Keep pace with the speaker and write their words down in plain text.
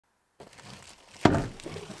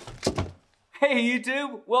Hey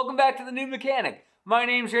YouTube, welcome back to The New Mechanic. My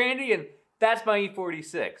name's Randy and that's my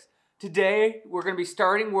E46. Today we're going to be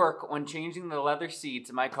starting work on changing the leather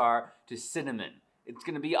seats in my car to cinnamon. It's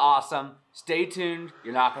going to be awesome. Stay tuned,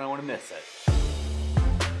 you're not going to want to miss it.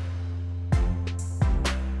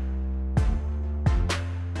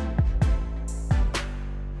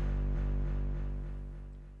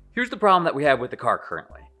 Here's the problem that we have with the car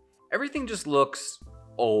currently. Everything just looks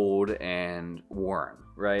old and worn,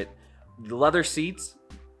 right? The leather seats,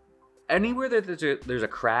 anywhere that there's a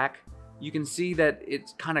crack, you can see that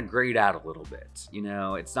it's kind of grayed out a little bit. You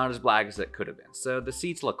know, it's not as black as it could have been. So the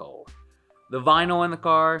seats look old. The vinyl in the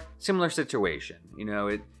car, similar situation. You know,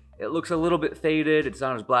 it looks a little bit faded. It's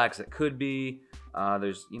not as black as it could be.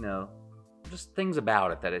 There's, you know, just things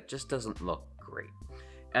about it that it just doesn't look great.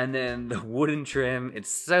 And then the wooden trim,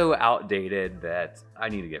 it's so outdated that I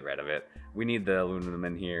need to get rid of it. We need the aluminum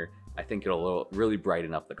in here. I think it'll really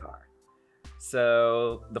brighten up the car.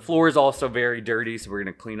 So the floor is also very dirty, so we're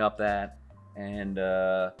gonna clean up that. And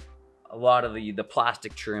a lot of the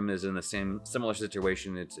plastic trim is in the similar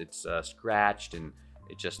situation. It's scratched and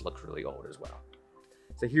it just looks really old as well.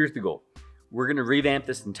 So here's the goal. We're gonna revamp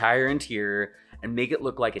this entire interior and make it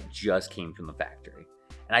look like it just came from the factory.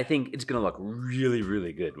 And I think it's gonna look really,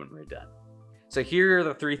 really good when we're done. So here are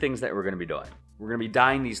the three things that we're gonna be doing. We're gonna be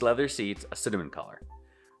dyeing these leather seats a cinnamon color.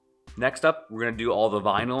 Next up, we're gonna do all the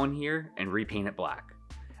vinyl in here and repaint it black.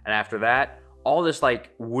 And after that, all this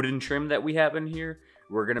like wooden trim that we have in here,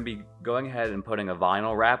 we're gonna be going ahead and putting a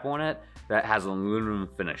vinyl wrap on it that has an aluminum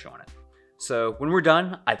finish on it. So when we're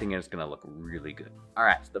done, I think it's gonna look really good. All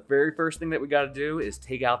right, so the very first thing that we gotta do is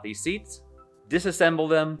take out these seats, disassemble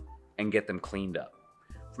them, and get them cleaned up.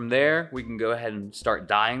 From there, we can go ahead and start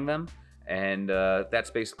dyeing them. And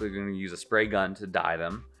that's basically gonna use a spray gun to dye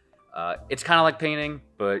them. It's kind of like painting,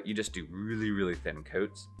 but you just do really, really thin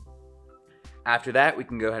coats. After that, we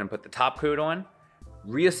can go ahead and put the top coat on,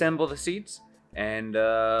 reassemble the seats, and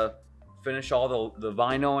finish all the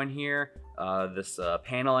vinyl in here, this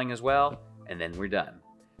paneling as well, and then we're done.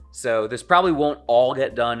 So this probably won't all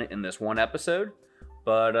get done in this one episode,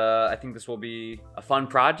 but I think this will be a fun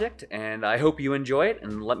project, and I hope you enjoy it,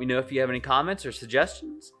 and let me know if you have any comments or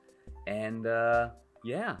suggestions. And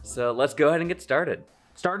yeah, so let's go ahead and get started.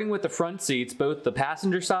 Starting with the front seats, both the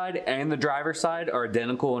passenger side and the driver's side are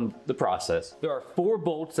identical in the process. There are 4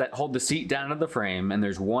 bolts that hold the seat down to the frame, and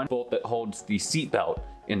there's 1 bolt that holds the seat belt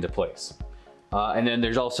into place. And then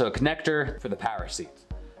there's also a connector for the power seats.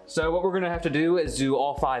 So what we're gonna have to do is do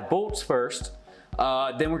all 5 bolts first,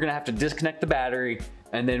 then we're gonna have to disconnect the battery,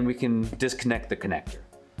 and then we can disconnect the connector.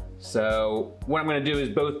 So what I'm gonna do is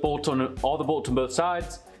all the bolts on both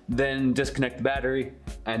sides, then disconnect the battery,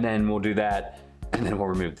 and then we'll do that. And then we'll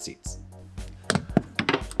remove the seats.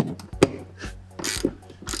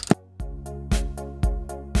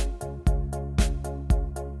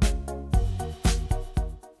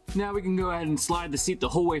 Now we can go ahead and slide the seat the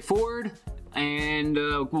whole way forward, and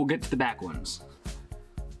we'll get to the back ones.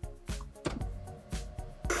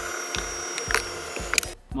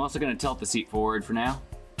 I'm also gonna tilt the seat forward for now.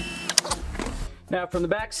 Now from the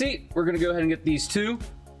back seat, we're gonna go ahead and get these 2.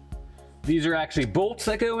 These are actually bolts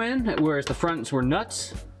that go in, whereas the fronts were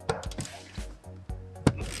nuts.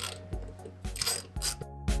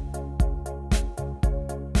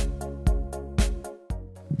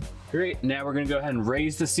 Great, now we're gonna go ahead and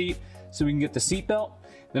raise the seat so we can get the seat belt.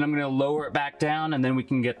 Then I'm gonna lower it back down and then we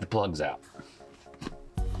can get the plugs out.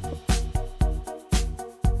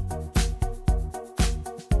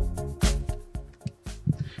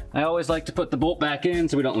 I always like to put the bolt back in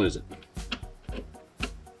so we don't lose it.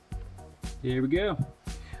 Here we go. I'm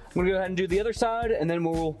gonna go ahead and do the other side, and then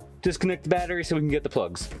we'll disconnect the battery so we can get the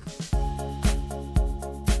plugs.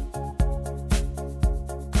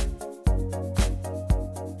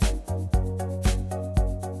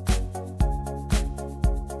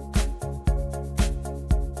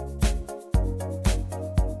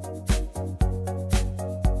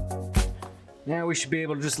 Now we should be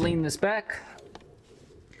able to just lean this back.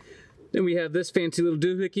 Then we have this fancy little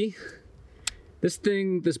doohickey. This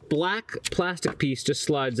black plastic piece just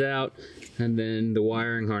slides out, and then the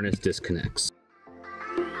wiring harness disconnects.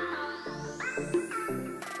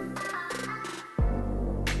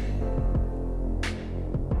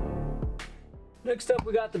 Next up,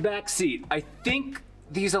 we got the back seat. I think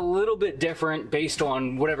these are a little bit different based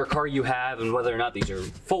on whatever car you have and whether or not these are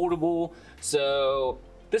foldable. So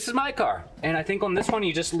this is my car, and I think on this one,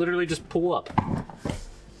 you just literally just pull up.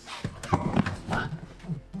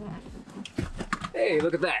 Hey,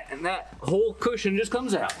 look at that, and that whole cushion just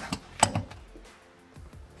comes out.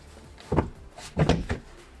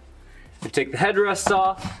 You take the headrests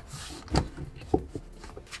off,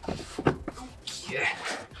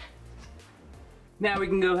 Now we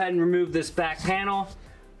can go ahead and remove this back panel.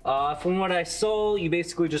 From what I saw, you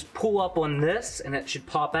basically just pull up on this and it should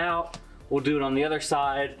pop out. We'll do it on the other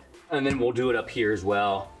side, and then we'll do it up here as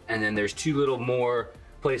well. And then there's two little more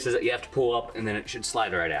places that you have to pull up, and then it should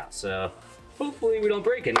slide right out. So hopefully we don't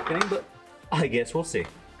break anything, but I guess we'll see.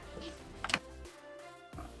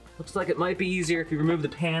 Looks like it might be easier if you remove the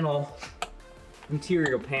panel,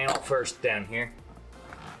 interior panel first down here.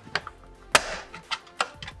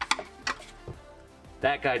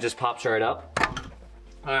 That guy just pops right up.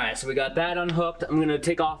 All right, so we got that unhooked. I'm gonna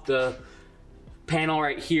take off the panel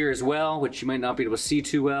right here as well, which you might not be able to see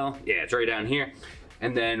too well. Yeah, it's right down here.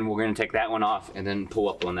 And then we're gonna take that one off and then pull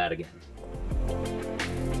up on that again.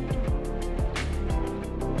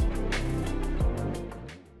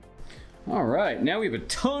 All right, now we have a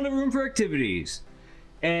ton of room for activities.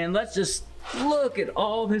 And let's just look at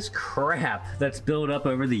all this crap that's built up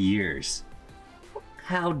over the years.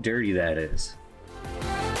 How dirty that is.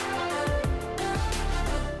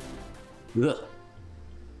 Ugh.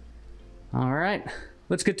 All right,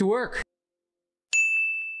 let's get to work.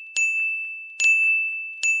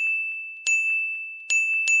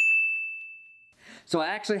 So I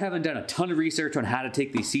actually haven't done a ton of research on how to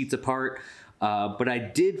take these seats apart, but I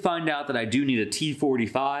did find out that I do need a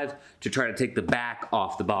T45 to try to take the back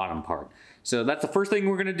off the bottom part. So that's the first thing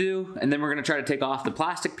we're gonna do, and then we're gonna try to take off the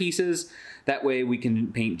plastic pieces. That way we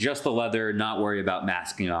can paint just the leather, not worry about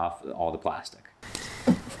masking off all the plastic.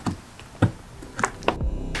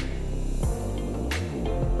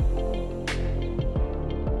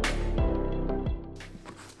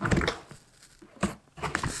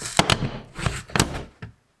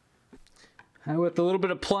 With a little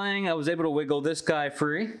bit of playing, I was able to wiggle this guy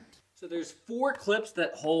free. So there's 4 clips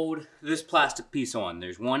that hold this plastic piece on.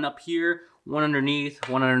 There's one up here, one underneath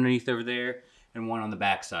over there, and one on the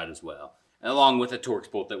back side as well, along with a Torx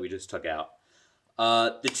bolt that we just took out.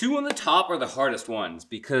 The 2 on the top are the hardest ones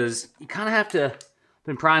because you kind of have to,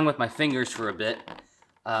 been prying with my fingers for a bit.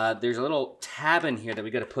 There's a little tab in here that we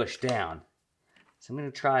got to push down. So I'm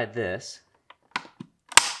going to try this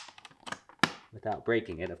without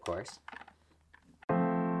breaking it, of course.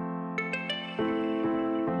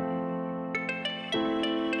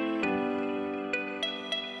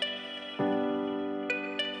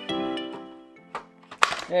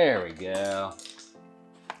 There we go.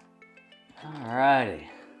 Alrighty.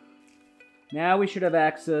 Now we should have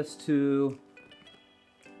access to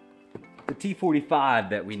the T45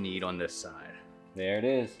 that we need on this side. There it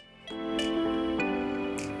is.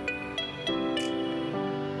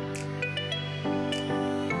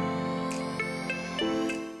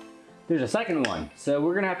 There's a second one. So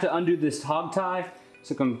we're gonna have to undo this hog tie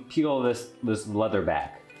so we can peel this leather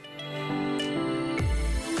back.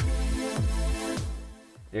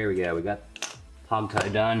 There we go, we got hog tie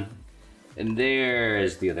done. And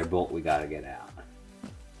there's the other bolt we gotta get out.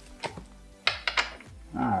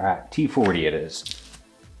 All right, T40 it is.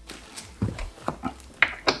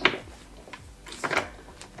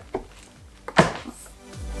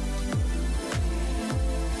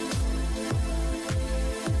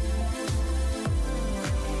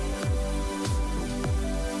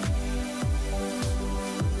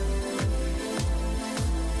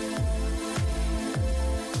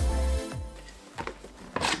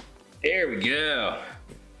 There we go.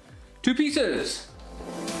 2 pieces.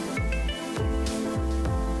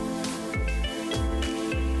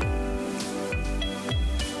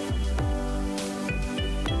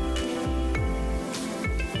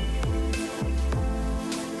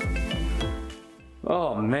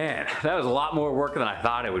 Oh man, that was a lot more work than I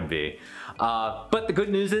thought it would be. But the good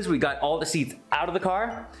news is we got all the seats out of the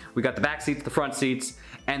car. We got the back seats, the front seats,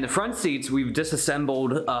 and the front seats we've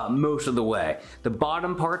disassembled most of the way. The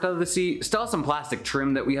bottom part of the seat, still some plastic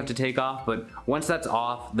trim that we have to take off, but once that's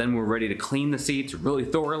off, then we're ready to clean the seats really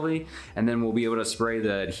thoroughly, and then we'll be able to spray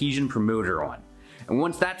the adhesion promoter on. And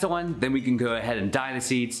once that's on, then we can go ahead and dye the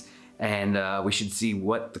seats, and we should see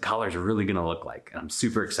what the colors are really gonna look like. And I'm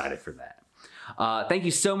super excited for that. Thank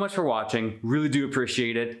you so much for watching. Really do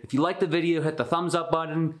appreciate it. If you liked the video, hit the thumbs up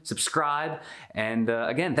button, subscribe, and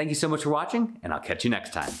again, thank you so much for watching, and I'll catch you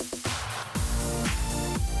next time.